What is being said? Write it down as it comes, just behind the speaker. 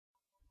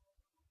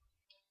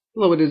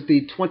Hello, it is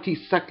the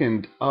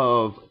 22nd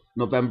of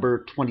November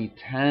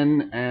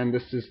 2010, and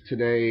this is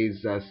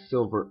today's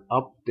silver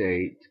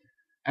update.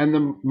 And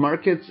the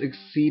market's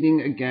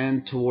exceeding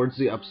again towards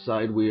the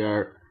upside. We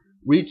are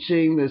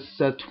reaching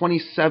this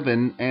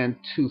 27 and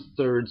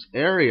two-thirds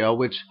area,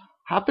 which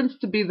happens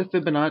to be the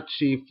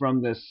Fibonacci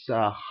from this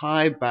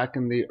high back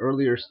in the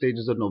earlier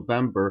stages of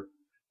November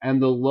and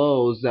the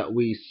lows that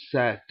we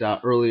set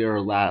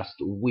earlier last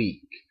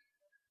week.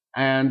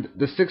 And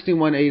the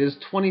 61.8 is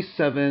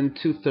 27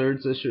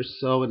 two-thirds-ish or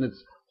so, and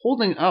it's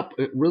holding up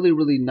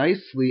really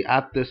nicely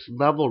at this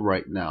level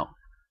right now.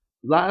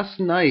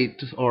 Last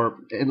night,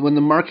 when the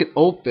market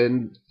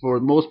opened, for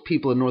most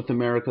people in North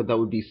America, that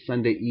would be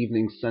Sunday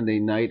evening, Sunday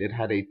night, it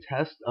had a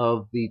test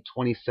of the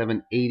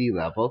 27.80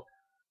 level.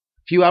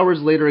 A few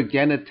hours later,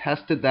 again, it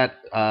tested that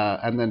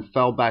and then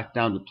fell back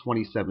down to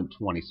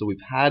 27.20. So we've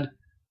had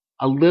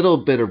a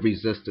little bit of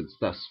resistance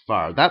thus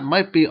far. That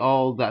might be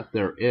all that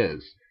there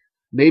is.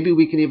 Maybe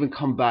we can even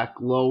come back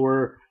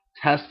lower,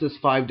 test this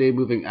 5-day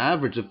moving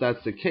average. If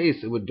that's the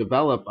case, it would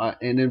develop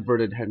an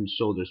inverted head and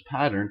shoulders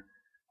pattern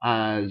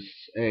as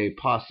a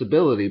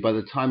possibility. By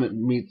the time it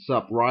meets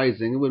up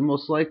rising, it would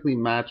most likely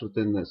match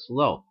within this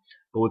low.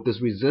 But with this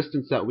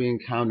resistance that we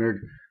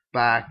encountered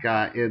back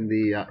in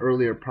the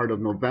earlier part of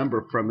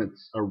November from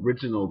its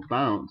original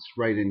bounce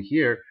right in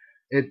here,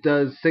 it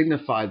does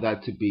signify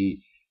that to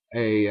be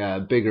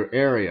a bigger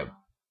area.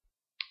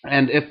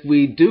 And if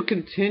we do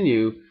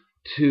continue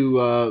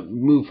to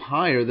move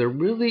higher, there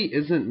really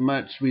isn't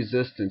much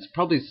resistance.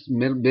 Probably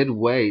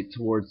midway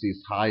towards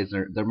these highs,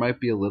 there might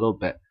be a little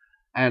bit.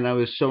 And I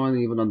was showing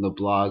even on the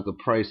blog the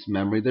price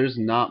memory. There's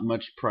not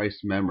much price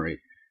memory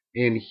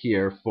in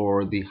here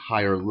for the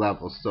higher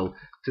levels. So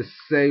to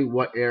say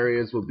what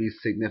areas will be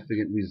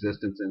significant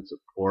resistance and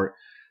support,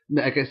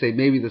 like I say,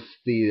 maybe the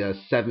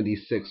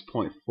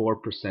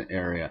 76.4%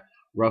 area,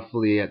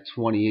 roughly at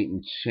 28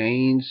 and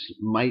change,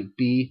 might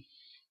be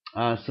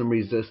some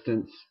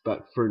resistance.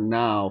 But for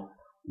now,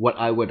 what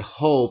I would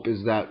hope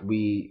is that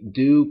we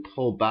do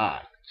pull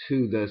back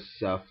to this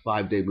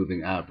 5-day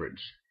moving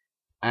average.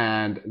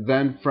 And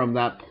then from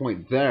that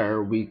point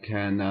there, we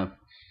can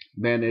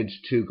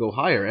manage to go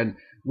higher. And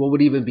what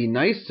would even be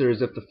nicer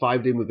is if the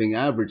 5-day moving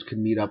average could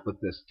meet up with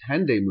this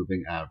 10-day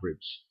moving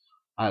average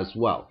as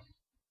well.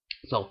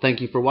 So thank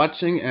you for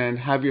watching and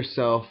have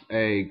yourself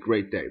a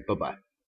great day. Bye-bye.